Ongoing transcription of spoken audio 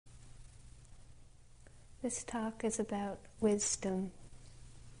This talk is about wisdom.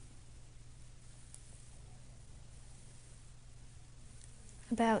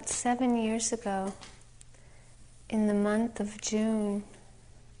 About 7 years ago, in the month of June,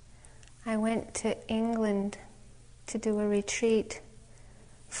 I went to England to do a retreat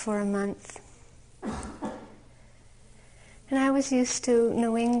for a month. And I was used to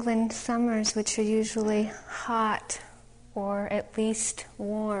New England summers, which are usually hot or at least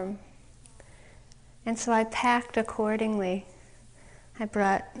warm. And so I packed accordingly. I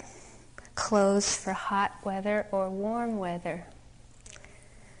brought clothes for hot weather or warm weather.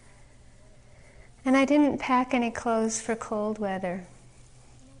 And I didn't pack any clothes for cold weather.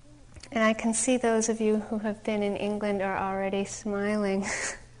 And I can see those of you who have been in England are already smiling.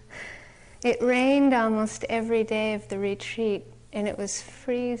 It rained almost every day of the retreat, and it was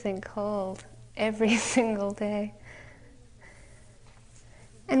freezing cold every single day.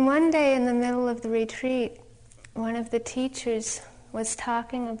 And one day in the middle of the retreat, one of the teachers was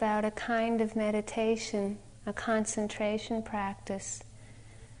talking about a kind of meditation, a concentration practice,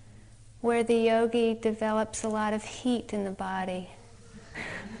 where the yogi develops a lot of heat in the body.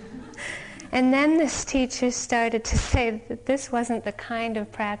 And then this teacher started to say that this wasn't the kind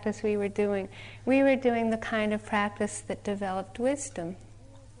of practice we were doing. We were doing the kind of practice that developed wisdom.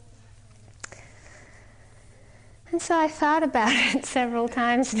 And so I thought about it several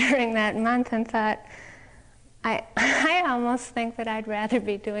times during that month and thought, I almost think that I'd rather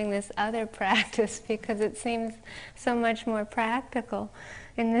be doing this other practice because it seems so much more practical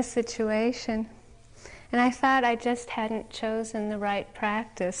in this situation. And I thought I just hadn't chosen the right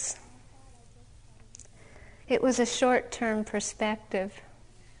practice. It was a short-term perspective.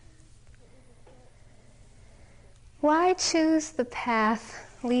 Why choose the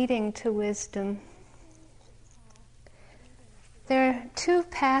path leading to wisdom? There are two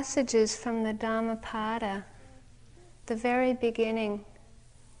passages from the Dhammapada, the very beginning,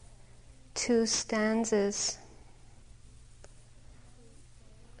 2 stanzas.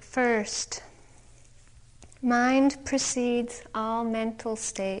 First, mind precedes all mental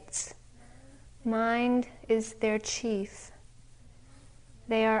states. Mind is their chief.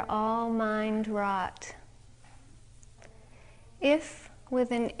 They are all mind-wrought. If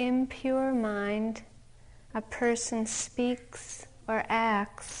with an impure mind a person speaks or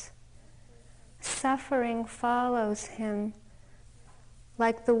acts, suffering follows him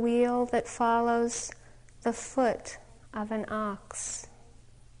like the wheel that follows the foot of an ox.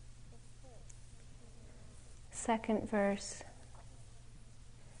 Second verse.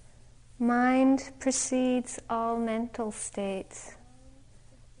 Mind precedes all mental states.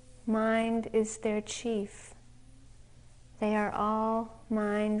 Mind is their chief. They are all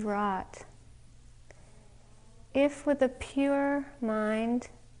mind-wrought. If with a pure mind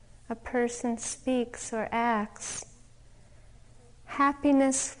a person speaks or acts,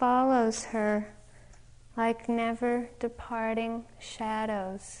 happiness follows her like never departing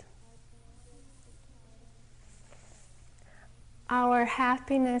shadows. Our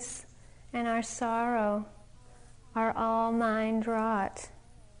happiness and our sorrow are all mind-wrought,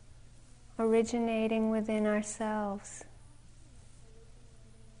 originating within ourselves.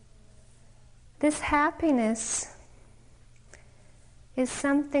 This happiness is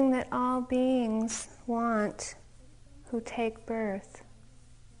something that all beings want who take birth.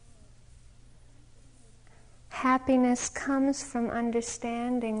 Happiness comes from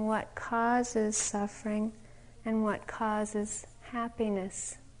understanding what causes suffering and what causes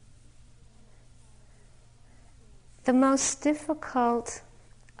happiness. The most difficult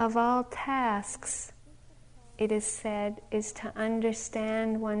of all tasks, it is said, is to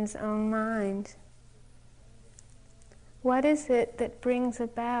understand one's own mind. What is it that brings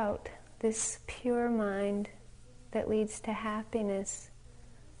about this pure mind that leads to happiness,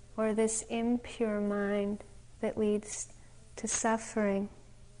 or this impure mind that leads to suffering?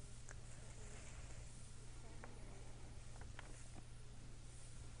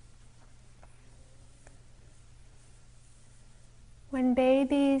 When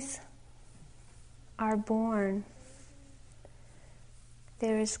babies are born,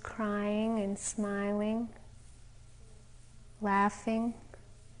 there is crying and smiling, laughing.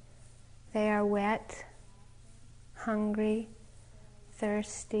 They are wet, hungry,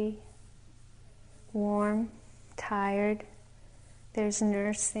 thirsty, warm, tired. There's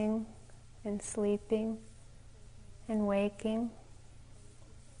nursing and sleeping and waking.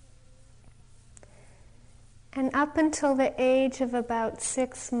 And up until the age of about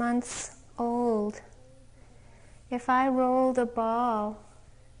 6 months old, if I rolled a ball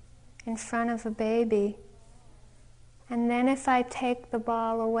in front of a baby, and then if I take the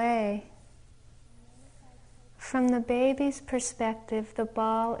ball away, From the baby's perspective, the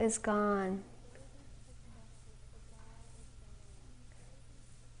ball is gone.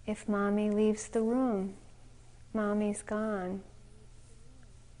 If mommy leaves the room, mommy's gone.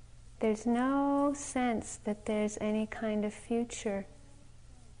 There's no sense that there's any kind of future.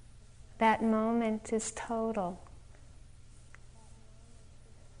 That moment is total.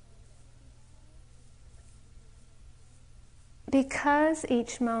 Because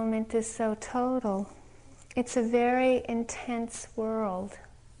each moment is so total, it's a very intense world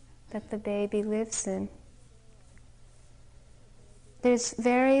that the baby lives in. There's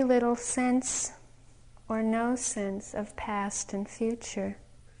very little sense or no sense of past and future.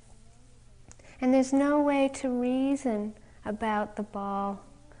 And there's no way to reason about the ball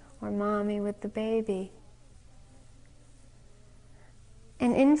or mommy with the baby.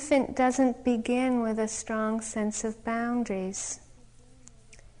 An infant doesn't begin with a strong sense of boundaries.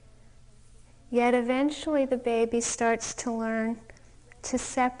 Yet eventually the baby starts to learn to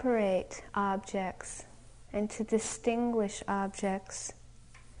separate objects and to distinguish objects.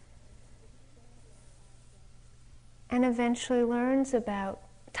 And eventually learns about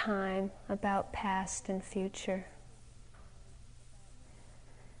time, about past and future.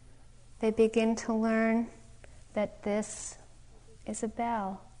 They begin to learn that this is a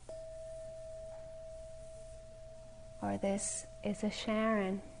bell, or this is a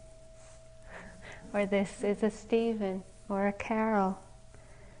Sharon, or this is a Stephen, or a Carol.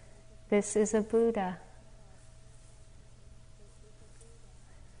 This is a Buddha.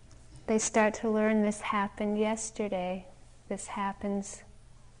 They start to learn this happened yesterday, this happens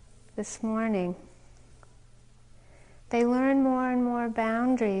this morning. They learn more and more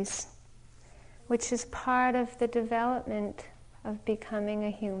boundaries, which is part of the development of becoming a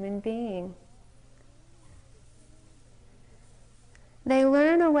human being. They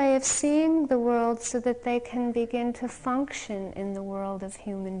learn a way of seeing the world so that they can begin to function in the world of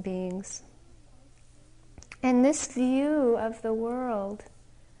human beings. And this view of the world,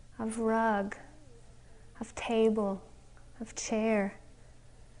 of rug, of table, of chair,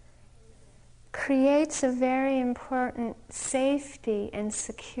 creates a very important safety and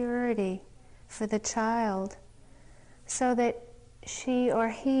security for the child, so that she or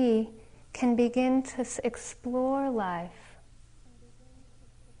he can begin to explore life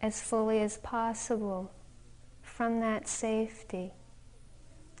as fully as possible from that safety.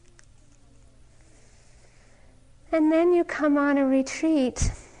 And then you come on a retreat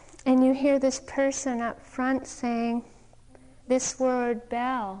and you hear this person up front saying, this word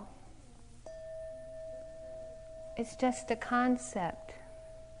bell is just a concept,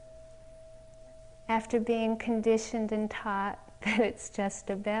 after being conditioned and taught that it's just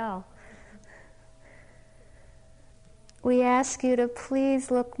a bell. We ask you to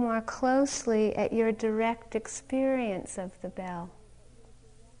please look more closely at your direct experience of the bell,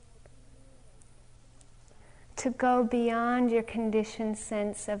 to go beyond your conditioned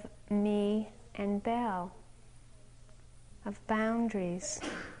sense of me and bell, of boundaries.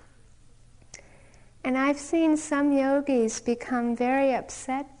 And I've seen some yogis become very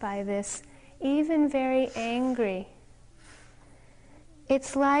upset by this, even very angry.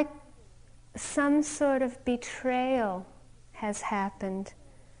 It's like some sort of betrayal has happened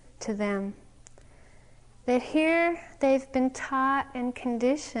to them. That here they've been taught and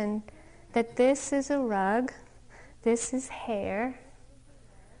conditioned that this is a rug, this is hair,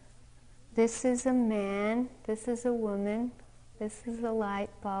 this is a man, this is a woman, this is a light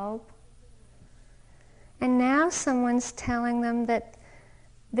bulb. And now someone's telling them that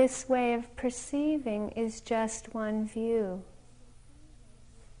this way of perceiving is just one view.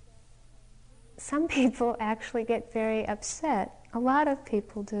 Some people actually get very upset. A lot of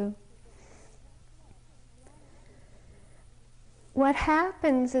people do. What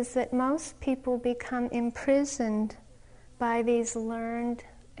happens is that most people become imprisoned by these learned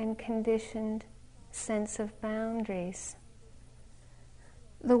and conditioned sense of boundaries.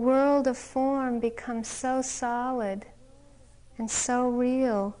 The world of form becomes so solid and so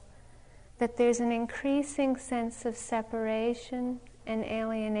real that there's an increasing sense of separation and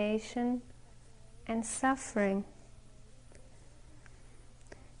alienation and suffering.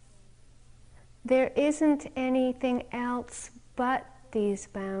 There isn't anything else but these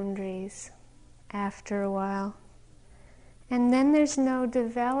boundaries after a while. And then there's no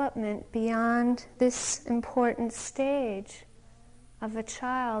development beyond this important stage of a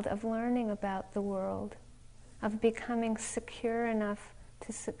child, of learning about the world, of becoming secure enough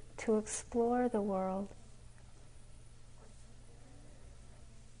to explore the world.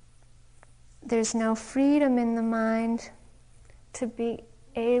 There's no freedom in the mind to be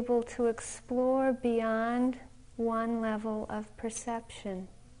able to explore beyond one level of perception.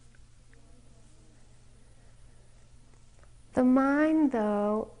 The mind,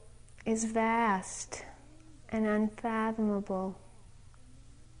 though, is vast and unfathomable.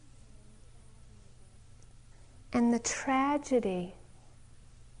 And the tragedy,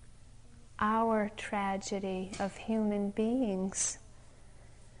 our tragedy of human beings,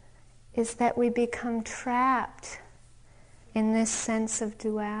 is that we become trapped in this sense of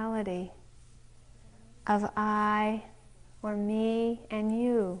duality, of I or me and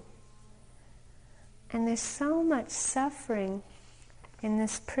you. And there's so much suffering in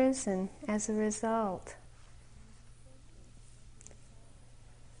this prison as a result.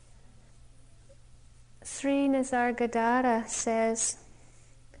 Sri Nisargadatta says,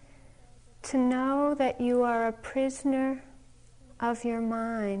 to know that you are a prisoner of your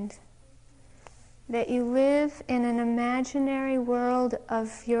mind, that you live in an imaginary world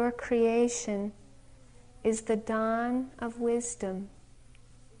of your creation, is the dawn of wisdom.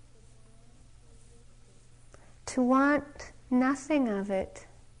 To want nothing of it,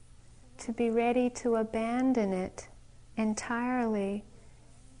 to be ready to abandon it entirely,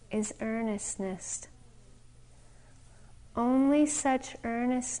 is earnestness. Only such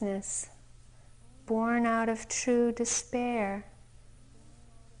earnestness, born out of true despair,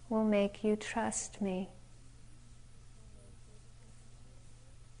 will make you trust me.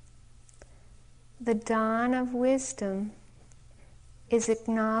 The dawn of wisdom is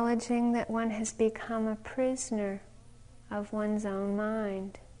acknowledging that one has become a prisoner of one's own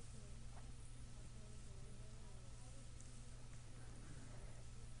mind.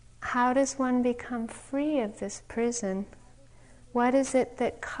 How does one become free of this prison? What is it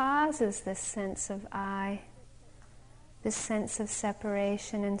that causes this sense of I, this sense of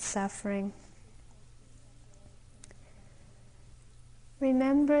separation and suffering?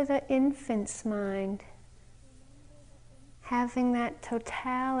 Remember the infant's mind, having that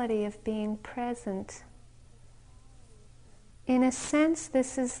totality of being present. In a sense,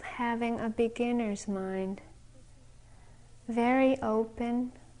 this is having a beginner's mind, very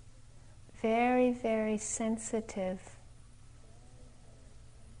open, very, very sensitive,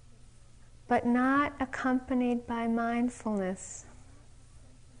 but not accompanied by mindfulness.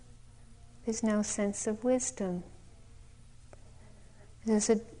 There's no sense of wisdom. There's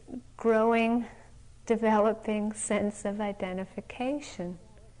a growing, developing sense of identification.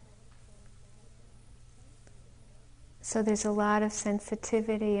 So there's a lot of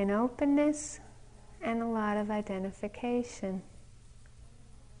sensitivity and openness, and a lot of identification.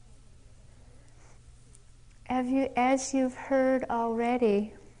 As you've heard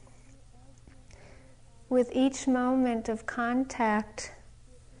already, with each moment of contact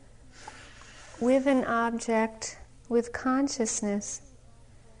with an object, with consciousness,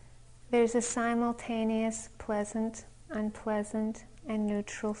 there's a simultaneous pleasant, unpleasant, and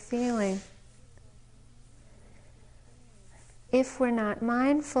neutral feeling. If we're not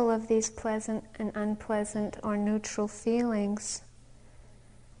mindful of these pleasant and unpleasant or neutral feelings,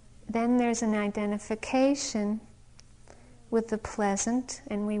 then there's an identification with the pleasant,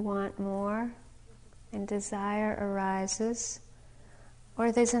 and we want more, and desire arises.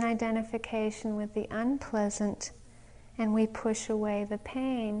 Or there's an identification with the unpleasant, and we push away the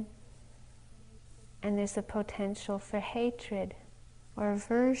pain, and there's a potential for hatred or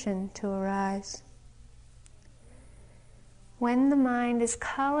aversion to arise. When the mind is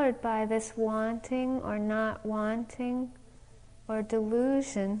colored by this wanting or not wanting or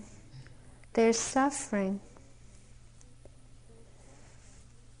delusion, there's suffering.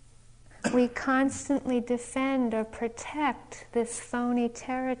 We constantly defend or protect this phony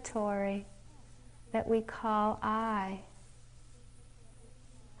territory that we call I.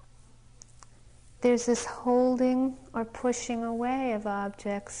 There's this holding or pushing away of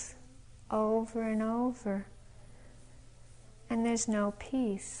objects over and over, and there's no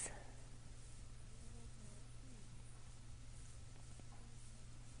peace.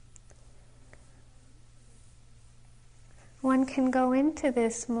 One can go into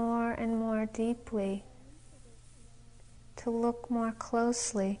this more and more deeply, to look more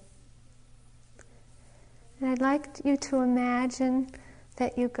closely. And I'd like you to imagine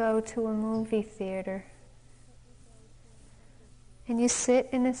that you go to a movie theater and you sit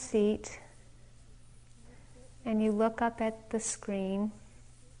in a seat and you look up at the screen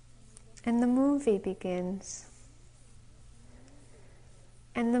and the movie begins.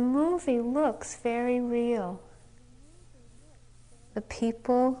 And the movie looks very real. The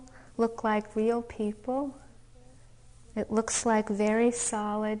people look like real people. It looks like very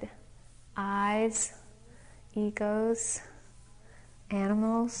solid eyes, egos,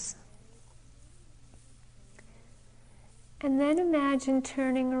 animals. And then imagine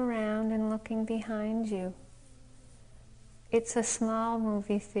turning around and looking behind you. It's a small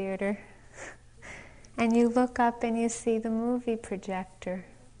movie theater. And you look up and you see the movie projector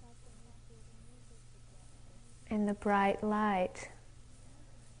and the bright light.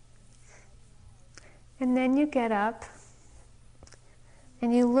 And then you get up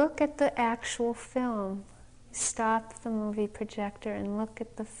and you look at the actual film. Stop the movie projector and look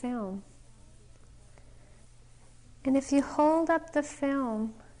at the film. And if you hold up the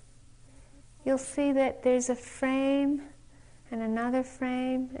film, you'll see that there's a frame and another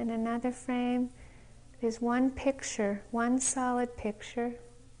frame and another frame. There's one picture, one solid picture,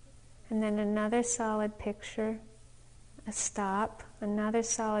 and then another solid picture, a stop, another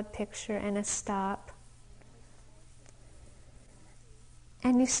solid picture, and a stop.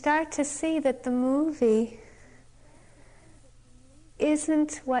 And you start to see that the movie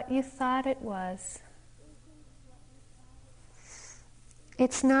isn't what you thought it was.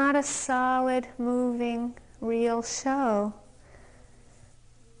 It's not a solid, moving, real show.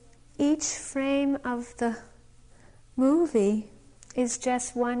 Each frame of the movie is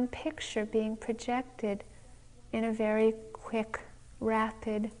just one picture being projected in a very quick,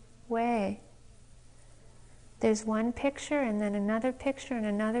 rapid way. There's one picture and then another picture and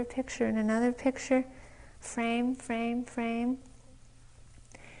another picture and another picture, frame, frame, frame.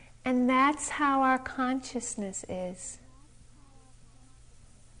 And that's how our consciousness is.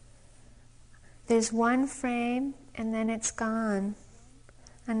 There's one frame and then it's gone.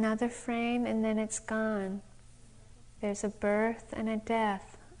 Another frame and then it's gone. There's a birth and a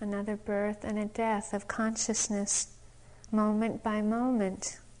death, another birth and a death of consciousness, moment by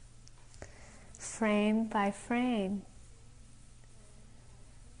moment, frame by frame.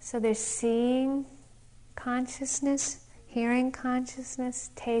 So there's seeing consciousness, hearing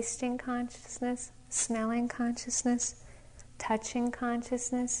consciousness, tasting consciousness, smelling consciousness, touching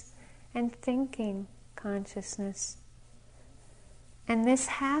consciousness, and thinking consciousness. And this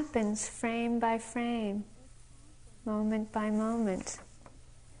happens frame by frame, moment by moment.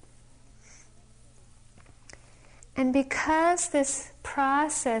 And because this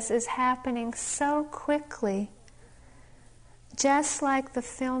process is happening so quickly, just like the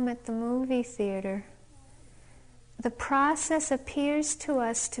film at the movie theater, the process appears to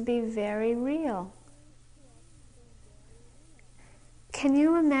us to be very real. Can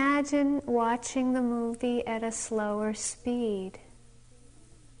you imagine watching the movie at a slower speed?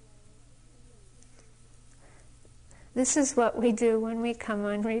 This is what we do when we come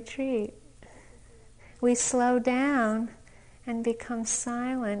on retreat. We slow down and become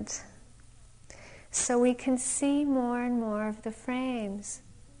silent so we can see more and more of the frames.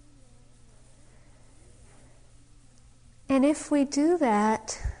 And if we do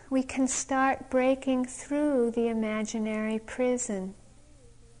that, we can start breaking through the imaginary prison.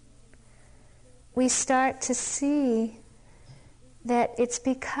 We start to see that it's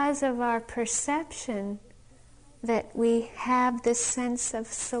because of our perception that we have this sense of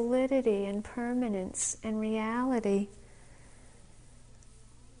solidity and permanence and reality,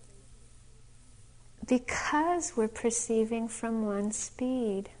 because we're perceiving from one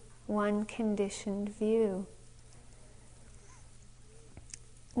speed, one conditioned view.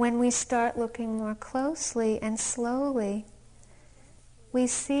 When we start looking more closely and slowly, we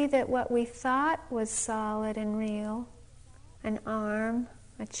see that what we thought was solid and real, an arm,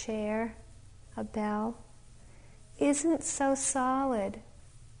 a chair, a bell, isn't so solid.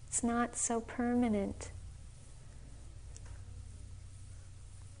 It's not so permanent.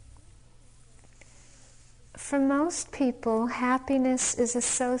 For most people, happiness is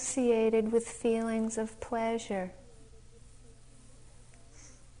associated with feelings of pleasure.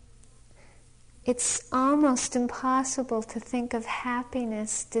 It's almost impossible to think of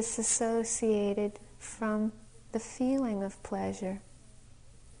happiness disassociated from the feeling of pleasure.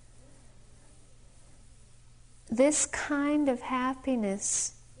 This kind of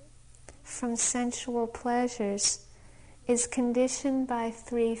happiness from sensual pleasures is conditioned by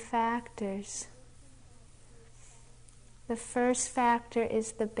 3 factors. The first factor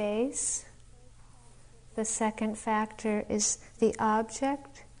is the base, the second factor is the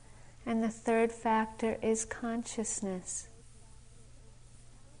object, and the third factor is consciousness.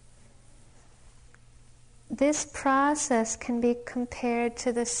 This process can be compared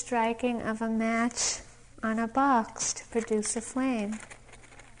to the striking of a match on a box to produce a flame.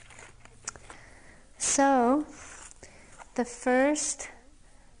 So, the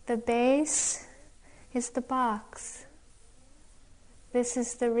base is the box. This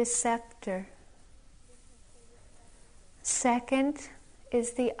is the receptor. Second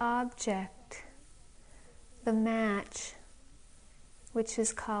is the object, the match, which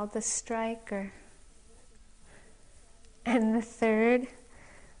is called the striker. And the third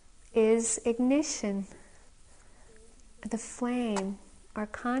is ignition, the flame or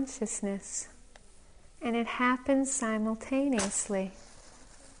consciousness. And it happens simultaneously.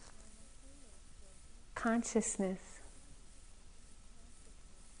 Consciousness,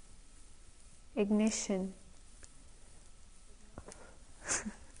 ignition,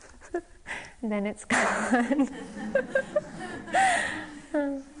 and then it's gone.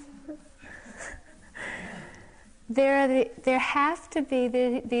 There have to be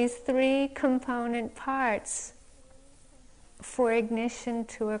these three component parts for ignition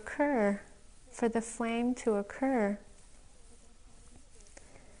to occur, for the flame to occur.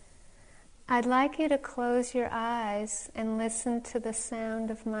 I'd like you to close your eyes and listen to the sound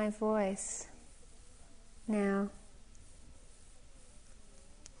of my voice now.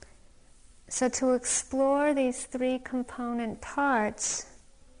 So to explore these three component parts,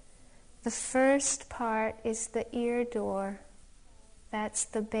 the first part is the ear door. That's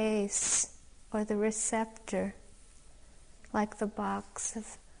the base or the receptor, like the box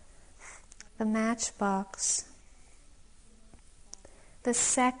of the matchbox. The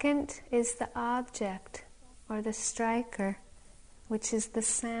second is the object, or the striker, which is the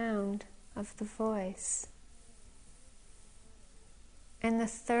sound of the voice. And the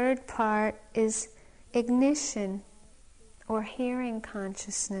third part is ignition, or hearing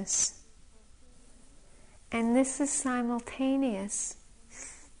consciousness. And this is simultaneous.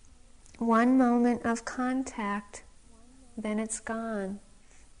 One moment of contact, then it's gone.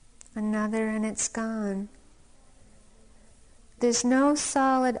 Another and it's gone. There's no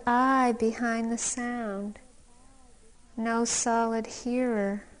solid I behind the sound, no solid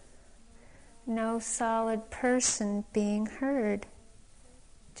hearer, no solid person being heard,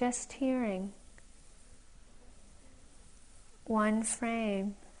 just hearing. One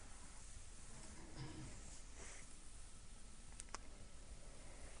frame.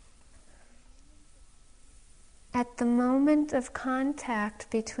 At the moment of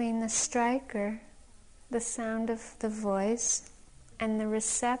contact between the striker, the sound of the voice, and the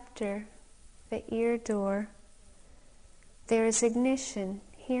receptor, the ear door, there is ignition,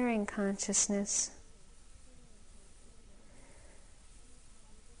 hearing consciousness.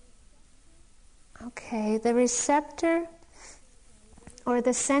 Okay, the receptor, or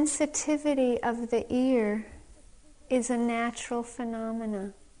the sensitivity of the ear, is a natural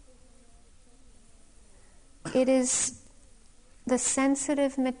phenomena. It is the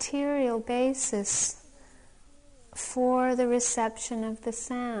sensitive material basis for the reception of the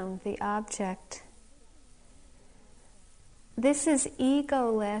sound, the object. This is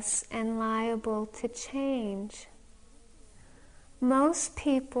egoless and liable to change. Most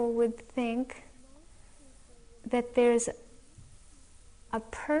people would think that there's a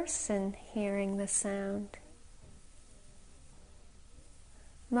person hearing the sound.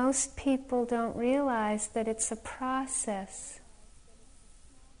 Most people don't realize that it's a process.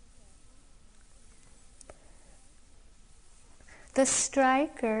 The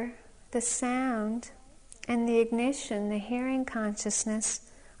striker, the sound, and the ignition, the hearing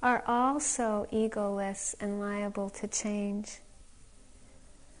consciousness, are also egoless and liable to change.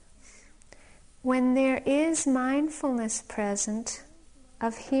 When there is mindfulness present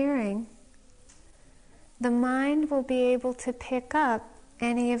of hearing, the mind will be able to pick up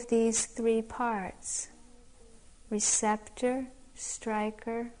any of these three parts: receptor,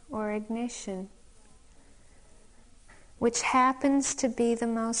 striker, or ignition, which happens to be the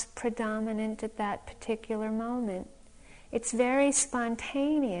most predominant at that particular moment. It's very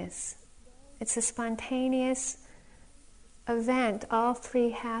spontaneous. It's a spontaneous event. All three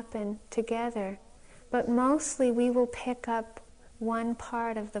happen together. But mostly we will pick up one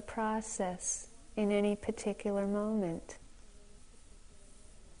part of the process in any particular moment.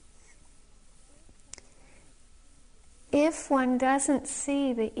 If one doesn't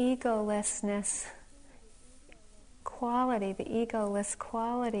see the egolessness quality, the egoless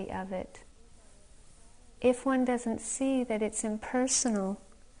quality of it, if one doesn't see that it's impersonal,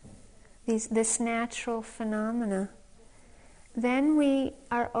 this natural phenomena, then we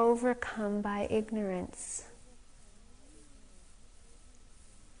are overcome by ignorance.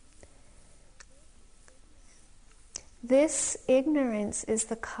 This ignorance is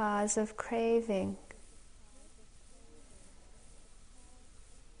the cause of craving.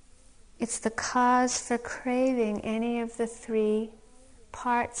 It's the cause for craving any of the three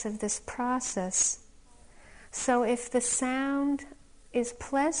parts of this process. So if the sound is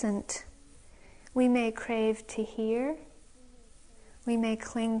pleasant, we may crave to hear, we may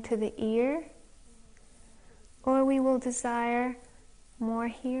cling to the ear, or we will desire more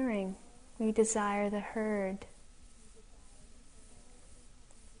hearing. We desire the heard.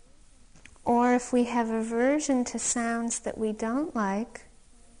 Or if we have aversion to sounds that we don't like,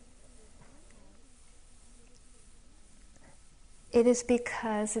 it is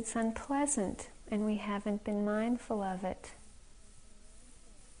because it's unpleasant and we haven't been mindful of it.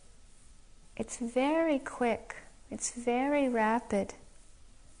 It's very quick. It's very rapid.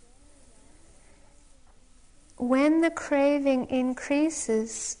 When the craving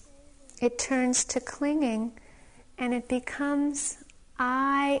increases, it turns to clinging and it becomes,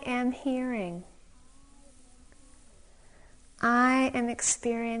 I am hearing. I am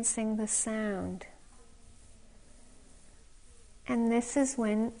experiencing the sound. And this is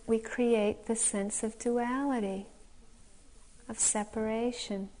when we create the sense of duality, of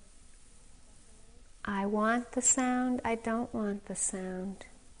separation. I want the sound, I don't want the sound.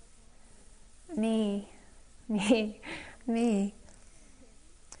 Me, me, me.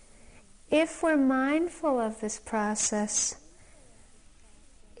 If we're mindful of this process,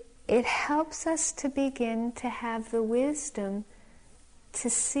 it helps us to begin to have the wisdom to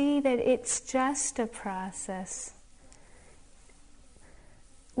see that it's just a process.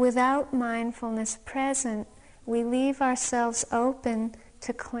 Without mindfulness present, we leave ourselves open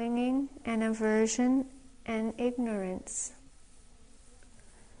to clinging and aversion and ignorance.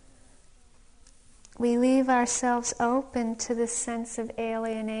 We leave ourselves open to the sense of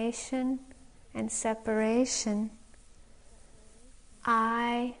alienation and separation,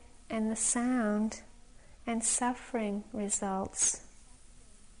 I and the sound, and suffering results.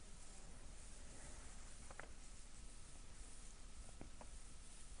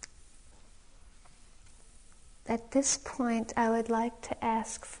 At this point, I would like to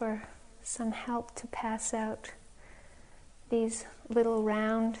ask for some help to pass out these little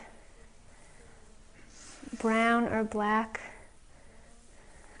round brown or black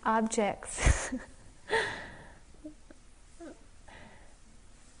objects.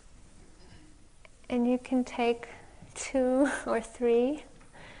 And you can take 2 or 3.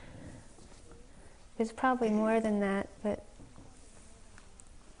 There's probably more than that, but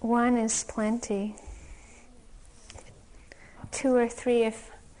 1 is plenty. 2 or 3 if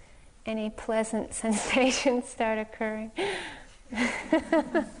any pleasant sensations start occurring.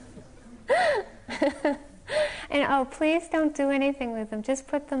 And please don't do anything with them. Just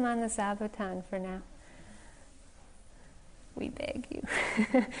put them on the zabuton for now. We beg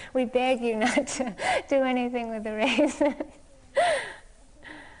you. We beg you not to do anything with the raisin.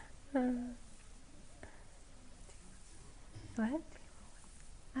 What?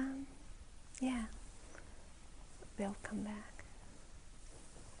 Yeah. They'll come back.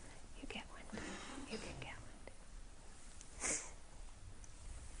 You get one. You can get one.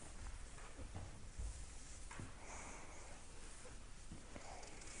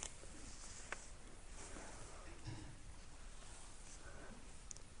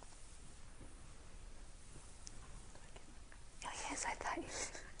 Oh, yes, I thought you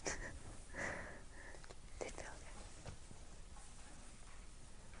did feel good.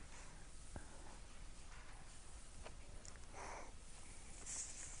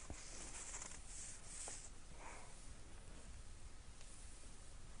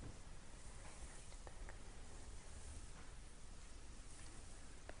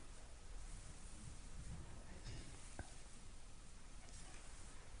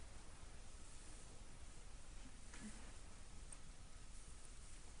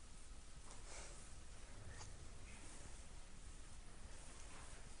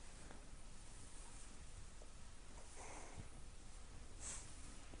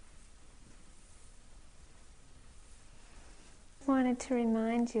 I wanted to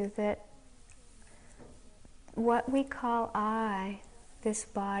remind you that what we call I, this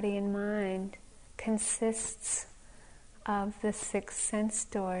body and mind, consists of the 6 sense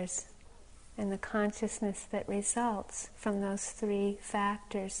doors and the consciousness that results from those 3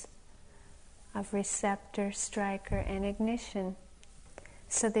 factors of receptor, striker, and ignition.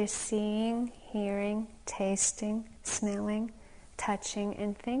 So there's seeing, hearing, tasting, smelling, touching,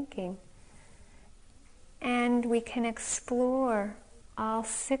 and thinking. And we can explore all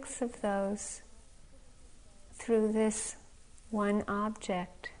 6 of those through this one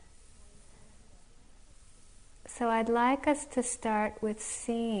object. So I'd like us to start with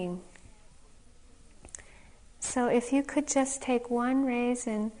seeing. So if you could just take 1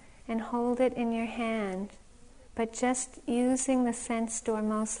 raisin and hold it in your hand, but just using the sense door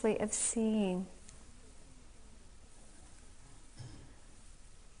mostly of seeing.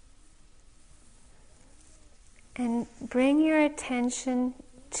 And bring your attention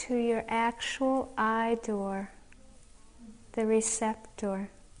to your actual eye door. the receptor,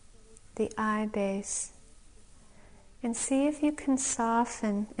 the eye base. And see if you can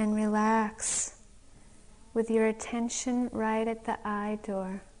soften and relax with your attention right at the eye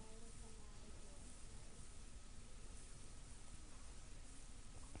door.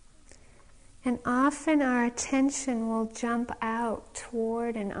 And often our attention will jump out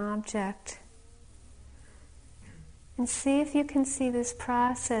toward an object. And see if you can see this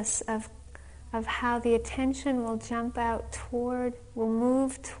process of how the attention will jump out toward, will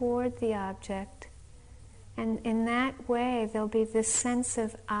move toward the object. And in that way, there'll be this sense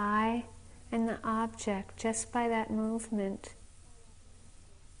of I and the object just by that movement.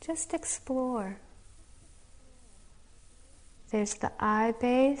 Just explore. There's the eye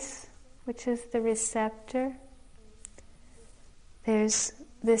base, which is the receptor. There's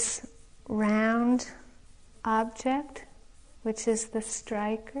this round object, which is the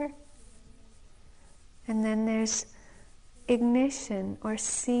striker. And then there's ignition or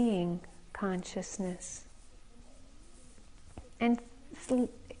seeing consciousness. And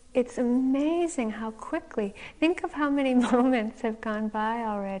it's amazing how quickly, think of how many moments have gone by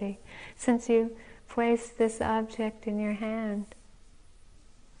already since you placed this object in your hand.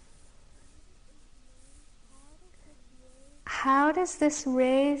 How does this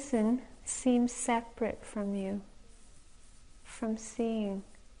raisin seem separate from you, from seeing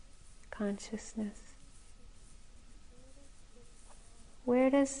consciousness?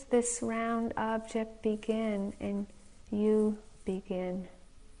 Where does this round object begin and you begin?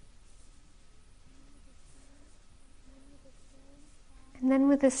 And then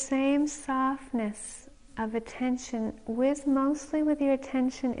with the same softness of attention, mostly with your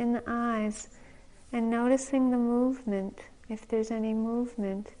attention in the eyes and noticing the movement, if there's any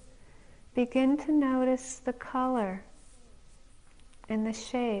movement, begin to notice the color and the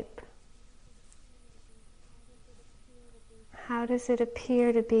shape. How does it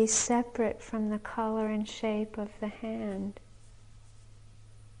appear to be separate from the color and shape of the hand?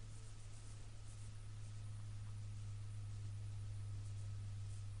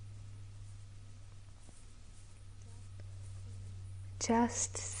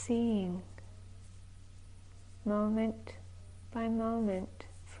 Just seeing, moment by moment,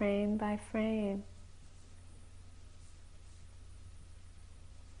 frame by frame.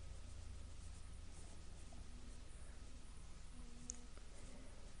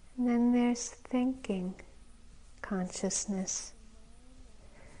 And then there's thinking consciousness.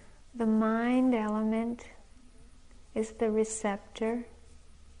 The mind element is the receptor.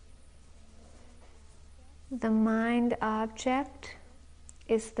 The mind object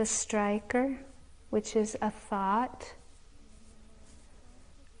is the striker, which is a thought.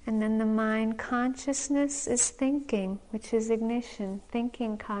 And then the mind consciousness is thinking, which is ignition,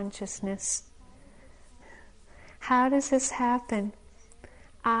 thinking consciousness. How does this happen?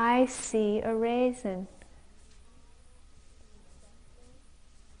 I see a raisin.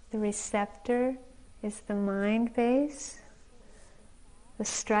 The receptor is the mind base. The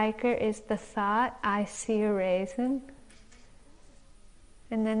striker is the thought, I see a raisin.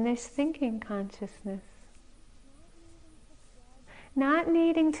 And then there's thinking consciousness. Not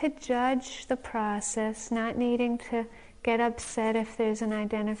needing to judge the process, not needing to get upset if there's an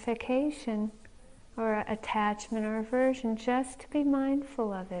identification or attachment or aversion, just to be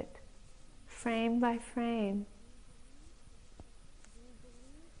mindful of it, frame by frame.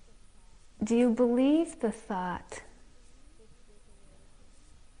 Do you believe the thought,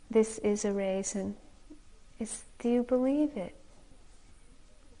 this is a raisin? Do you believe it?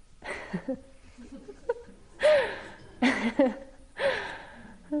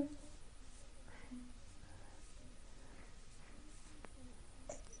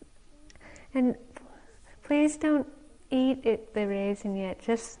 And please don't eat the raisin yet.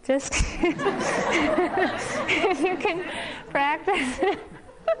 Just if you can practice it.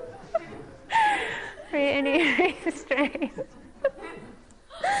 For any restraint.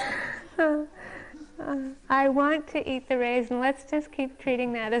 I want to eat the raisin. Let's just keep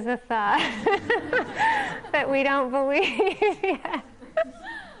treating that as a thought that we don't believe yet.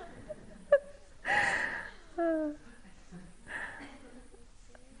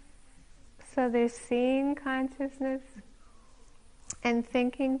 So there's seeing consciousness and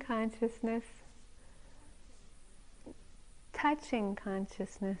thinking consciousness, touching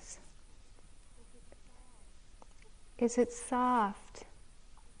consciousness. Is it soft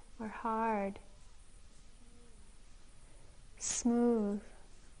or hard? Smooth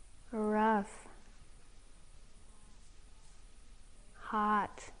or rough?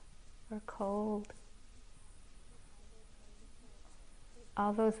 Hot or cold?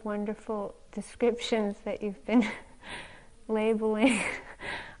 All those wonderful descriptions that you've been labeling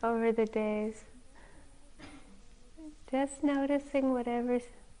over the days. Just noticing whatever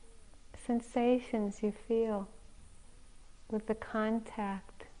sensations you feel with the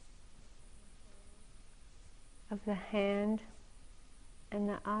contact of the hand and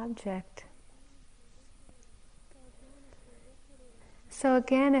the object. So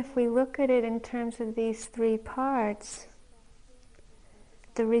again, if we look at it in terms of these three parts,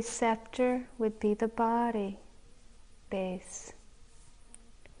 the receptor would be the body base.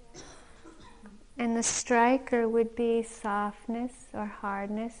 And the striker would be softness or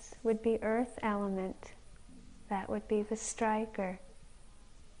hardness, would be earth element. That would be the striker.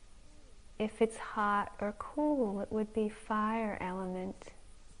 If it's hot or cool, it would be fire element.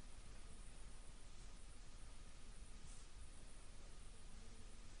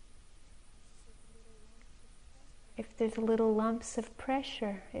 If there's little lumps of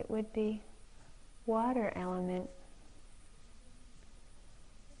pressure, it would be water element.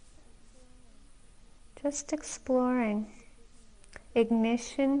 Just exploring.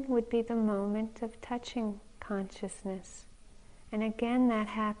 Ignition would be the moment of touching consciousness. And again, that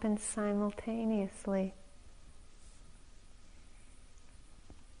happens simultaneously.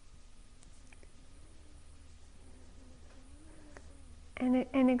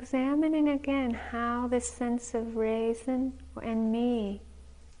 And examining again how this sense of raisin and me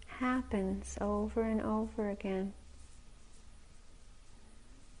happens over and over again.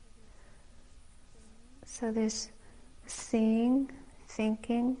 So there's seeing,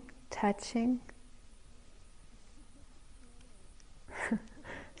 thinking, touching,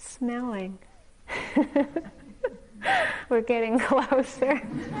 smelling. We're getting closer.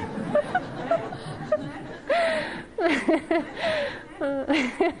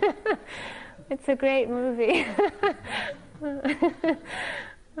 It's a great movie.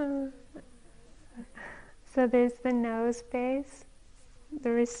 So there's the nose base, the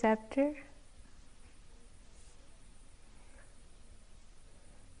receptor.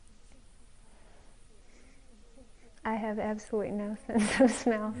 I have absolutely no sense of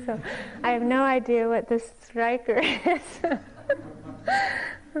smell, so I have no idea what this striker is.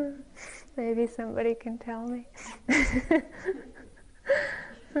 Maybe somebody can tell me.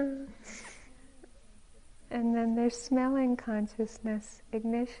 And then there's smelling consciousness,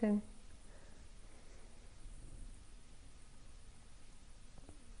 ignition.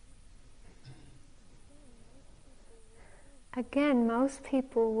 Again, most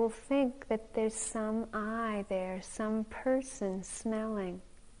people will think that there's some I there, some person smelling.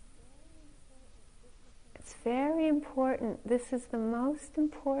 It's very important. This is the most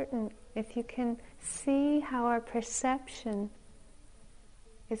important. If you can see how our perception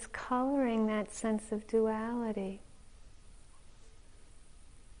is coloring that sense of duality.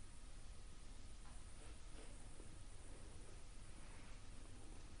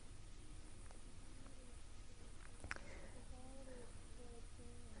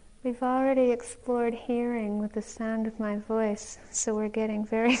 We've already explored hearing with the sound of my voice, so we're getting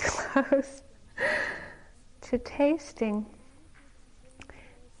very close to tasting.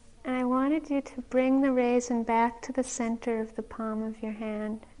 And I wanted you to bring the raisin back to the center of the palm of your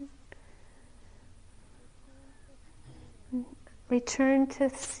hand. Return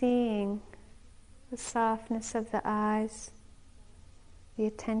to seeing, the softness of the eyes, the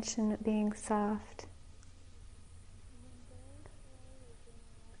attention being soft.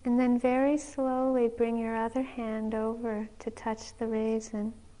 And then very slowly bring your other hand over to touch the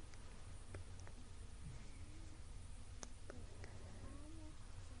raisin.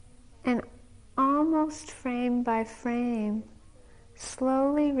 And almost frame by frame,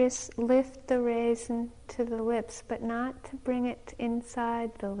 slowly lift the raisin to the lips, but not to bring it inside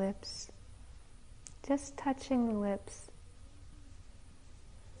the lips. Just touching the lips.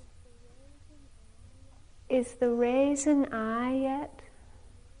 Is the raisin I yet?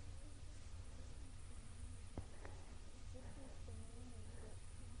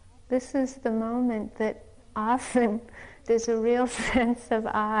 This is the moment that often there's a real sense of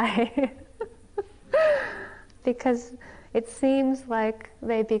I. Because it seems like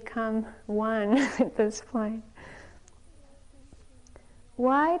they become one at this point.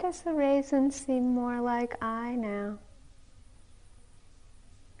 Why does the raisin seem more like I now?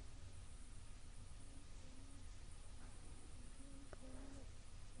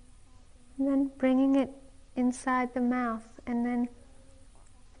 And then bringing it inside the mouth, and then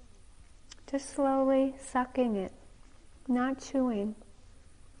just slowly sucking it, not chewing.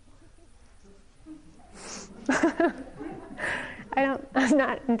 I'm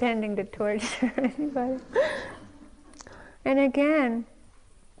not intending to torture anybody. And again,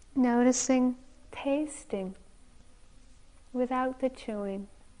 noticing tasting. without the chewing.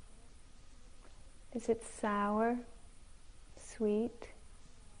 Is it sour, sweet,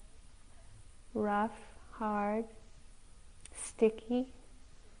 rough, hard, sticky,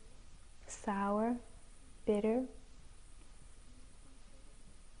 sour, bitter?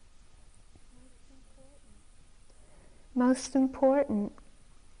 Most important,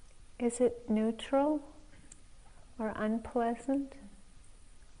 is it neutral or unpleasant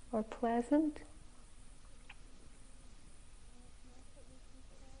or pleasant?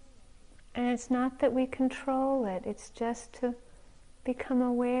 And it's not that we control it, it's just to become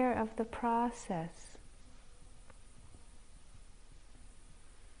aware of the process.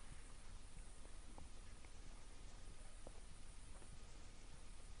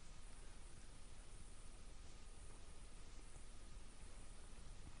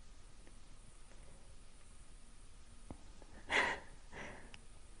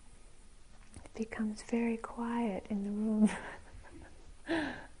 It becomes very quiet in the room.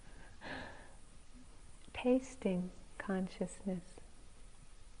 Tasting consciousness.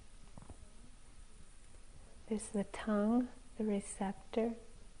 There's the tongue, the receptor,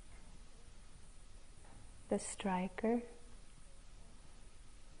 the striker,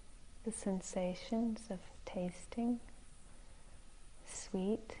 the sensations of tasting,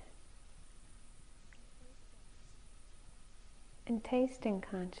 sweet, and tasting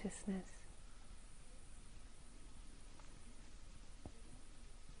consciousness.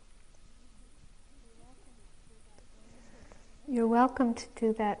 You're welcome to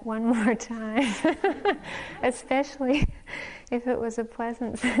do that one more time, especially if it was a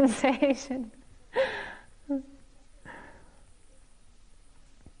pleasant sensation.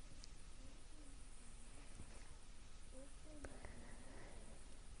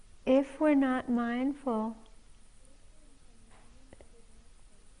 If we're not mindful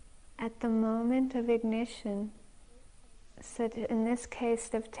at the moment of ignition, so in this case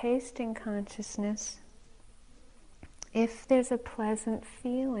of tasting consciousness, if there's a pleasant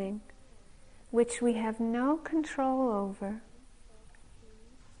feeling which we have no control over,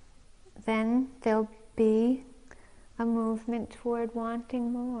 then there'll be a movement toward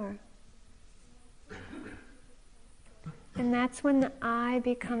wanting more. And that's when the I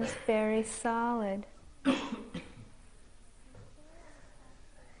becomes very solid.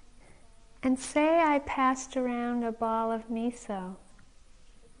 And say I passed around a ball of miso.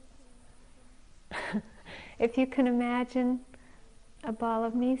 If you can imagine a ball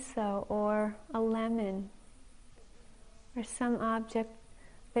of miso or a lemon or some object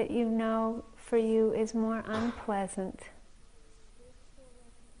that you know for you is more unpleasant.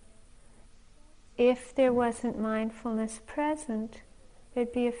 If there wasn't mindfulness present,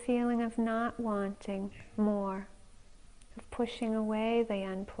 there'd be a feeling of not wanting more, of pushing away the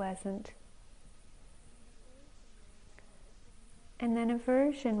unpleasant. And then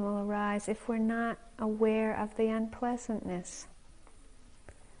aversion will arise if we're not aware of the unpleasantness.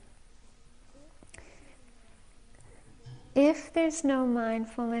 If there's no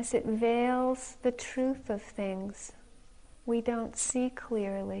mindfulness, it veils the truth of things. We don't see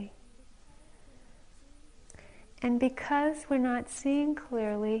clearly. And because we're not seeing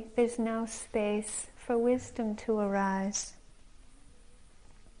clearly, there's no space for wisdom to arise.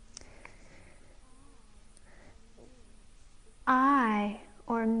 I,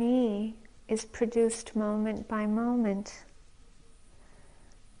 or me, is produced moment by moment.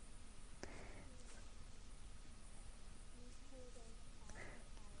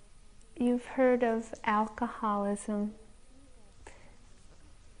 You've heard of alcoholism.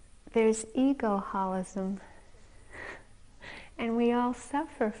 There's egoholism. And we all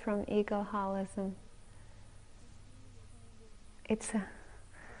suffer from egoholism. It's a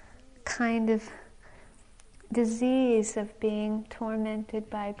kind of disease of being tormented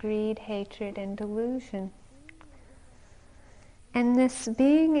by greed, hatred, and delusion. And this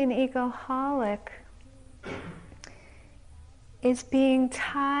being an egoholic is being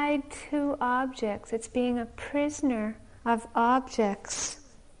tied to objects. It's being a prisoner of objects,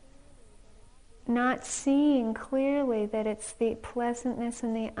 not seeing clearly that it's the pleasantness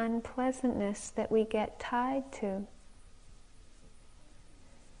and the unpleasantness that we get tied to.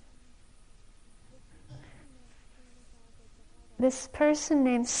 This person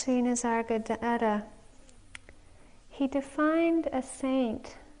named Srinivasargadatta, he defined a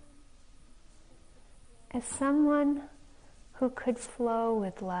saint as someone who could flow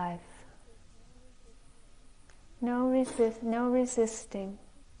with life. No resisting.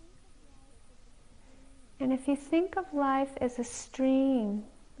 And if you think of life as a stream,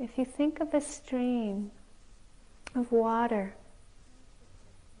 if you think of a stream of water,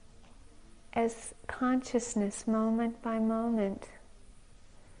 as consciousness moment by moment.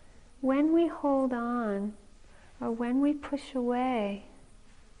 When we hold on, or when we push away,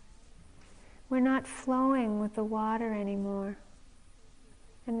 we're not flowing with the water anymore.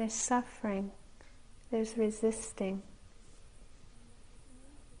 And there's suffering, there's resisting.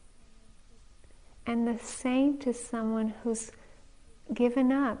 And the saint is someone who's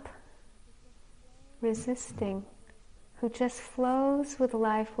given up resisting, who just flows with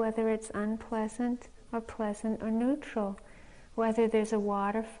life, whether it's unpleasant or pleasant or neutral, whether there's a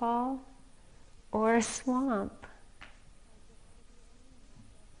waterfall or a swamp,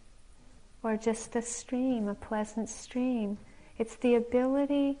 or just a stream, a pleasant stream. It's the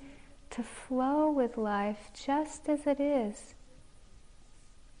ability to flow with life just as it is.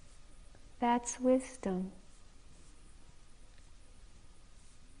 That's wisdom.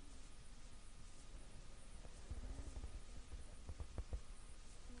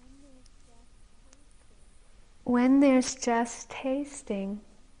 When there's just tasting,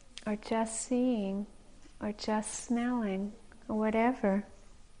 or just seeing, or just smelling, or whatever,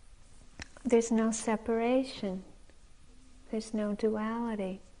 there's no separation. There's no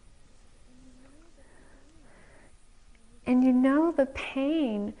duality. And you know the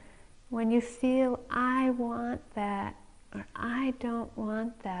pain when you feel, I want that, or I don't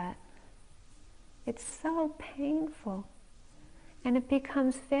want that. It's so painful. And it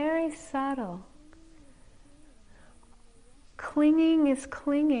becomes very subtle. Clinging is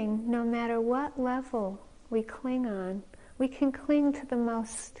clinging no matter what level we cling on. We can cling to the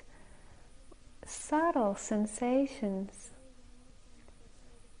most subtle sensations,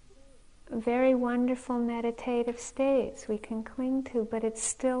 very wonderful meditative states we can cling to, but it's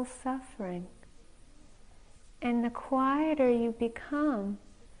still suffering. And the quieter you become,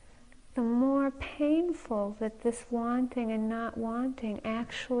 the more painful that this wanting and not wanting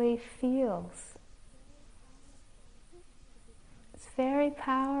actually feels. It's very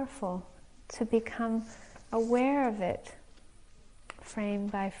powerful to become aware of it, frame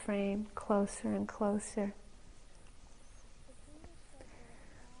by frame, closer and closer.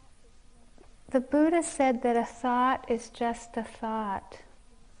 The Buddha said that a thought is just a thought.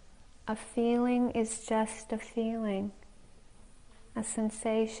 A feeling is just a feeling. A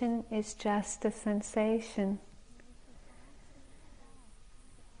sensation is just a sensation.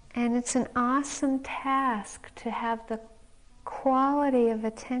 And it's an awesome task to have the quality of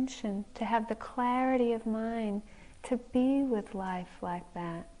attention, to have the clarity of mind, to be with life like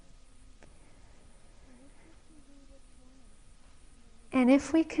that. And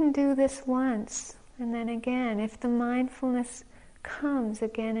if we can do this once, and then again, if the mindfulness comes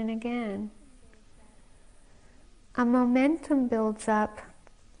again and again, a momentum builds up,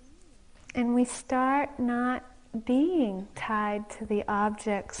 and we start not being tied to the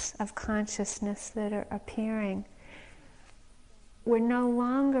objects of consciousness that are appearing. We're no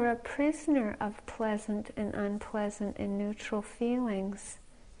longer a prisoner of pleasant and unpleasant and neutral feelings.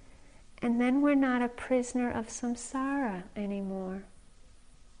 And then we're not a prisoner of samsara anymore.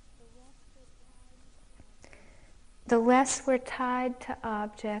 The less we're tied to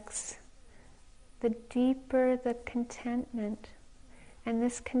objects, the deeper the contentment. And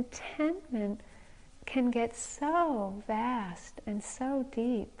this contentment can get so vast and so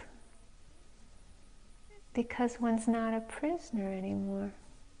deep because one's not a prisoner anymore.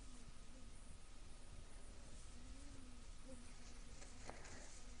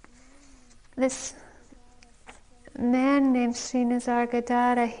 This man named Sri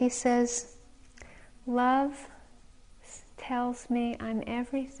Nisargadatta, he says, love tells me I'm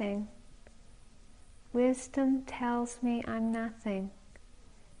everything. Wisdom tells me I'm nothing.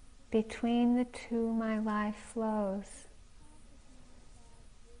 Between the two my life flows.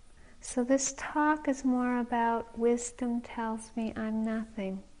 So this talk is more about wisdom tells me I'm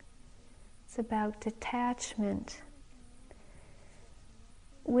nothing. It's about detachment.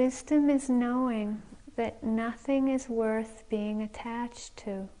 Wisdom is knowing that nothing is worth being attached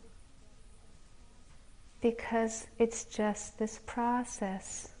to, because it's just this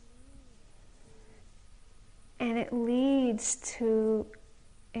process. And it leads to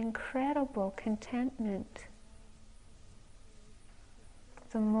incredible contentment.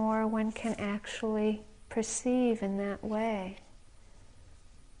 The more one can actually perceive in that way.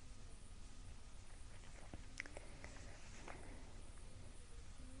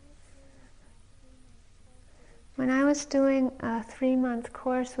 When I was doing a 3-month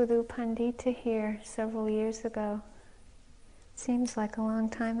course with U Pandita here several years ago, seems like a long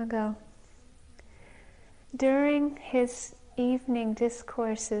time ago, during his evening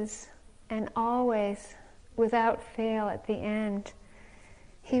discourses, and always without fail at the end,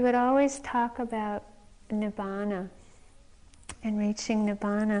 he would always talk about nibbana and reaching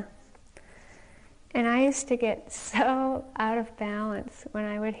nibbana. And I used to get so out of balance when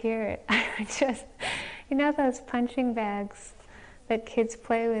I would hear it. I would just, those punching bags that kids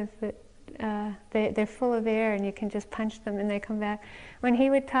play with, they're full of air and you can just punch them and they come back. When he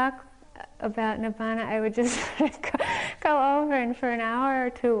would talk about nibbana, I would just go over, and for an hour or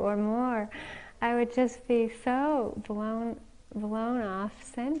two or more, I would just be so blown off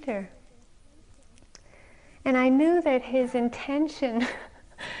center. And I knew that his intention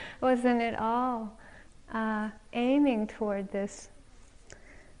wasn't at all aiming toward this.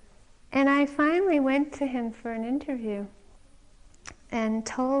 And I finally went to him for an interview and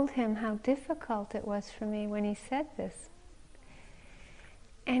told him how difficult it was for me when he said this.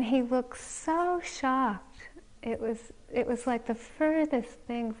 And he looked so shocked. It was like the furthest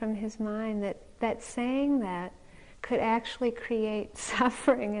thing from his mind that saying that could actually create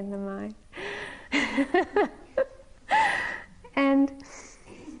suffering in the mind. And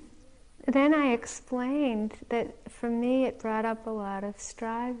then I explained that for me it brought up a lot of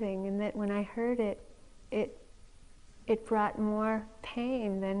striving, and that when I heard it brought more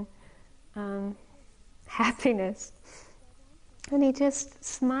pain than happiness. And he just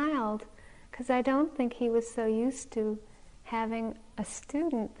smiled, because I don't think he was so used to having a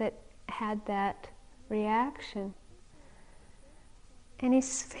student that had that reaction. And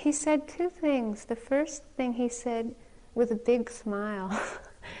he said two things. The first thing he said with a big smile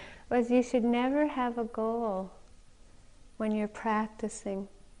was, you should never have a goal when you're practicing.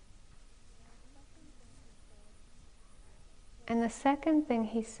 And the second thing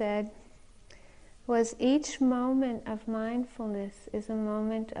he said was, each moment of mindfulness is a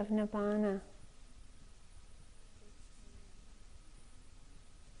moment of nibbana.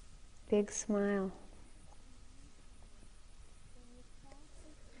 Big smile.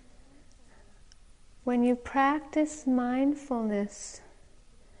 When you practice mindfulness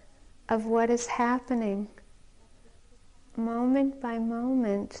of what is happening moment by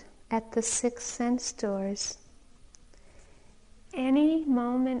moment at the 6 sense doors, any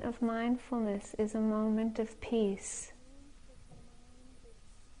moment of mindfulness is a moment of peace.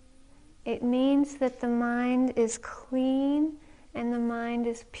 It means that the mind is clean and the mind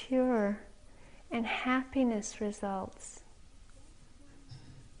is pure, and happiness results.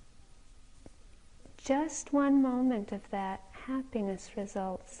 Just one moment of that, happiness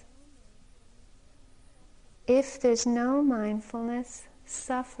results. If there's no mindfulness,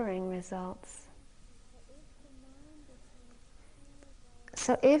 suffering results.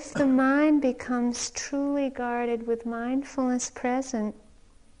 So if the mind becomes truly guarded with mindfulness present,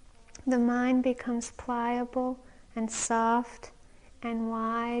 the mind becomes pliable and soft and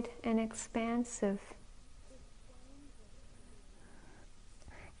wide and expansive.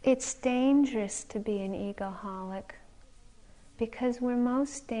 It's dangerous to be an egoholic, because we're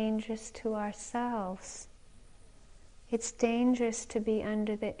most dangerous to ourselves. It's dangerous to be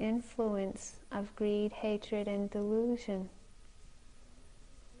under the influence of greed, hatred, and delusion.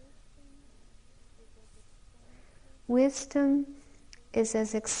 Wisdom is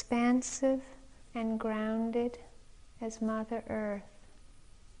as expansive and grounded as Mother Earth.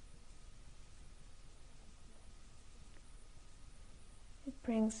 It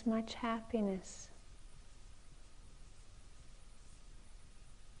brings much happiness.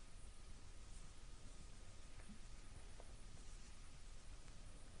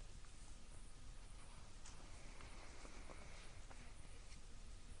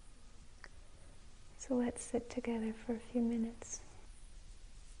 So let's sit together for a few minutes.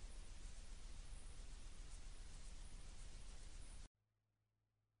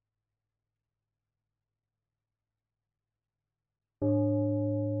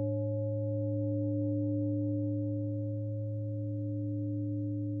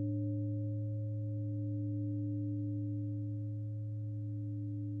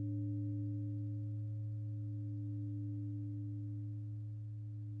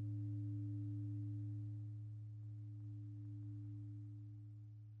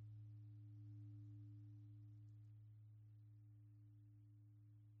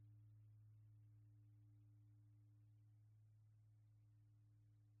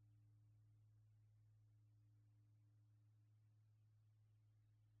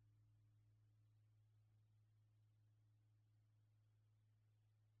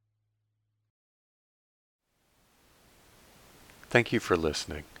 Thank you for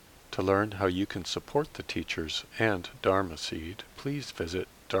listening. To learn how you can support the teachers and Dharma Seed, please visit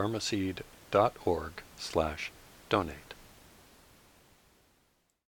dharmaseed.org/donate.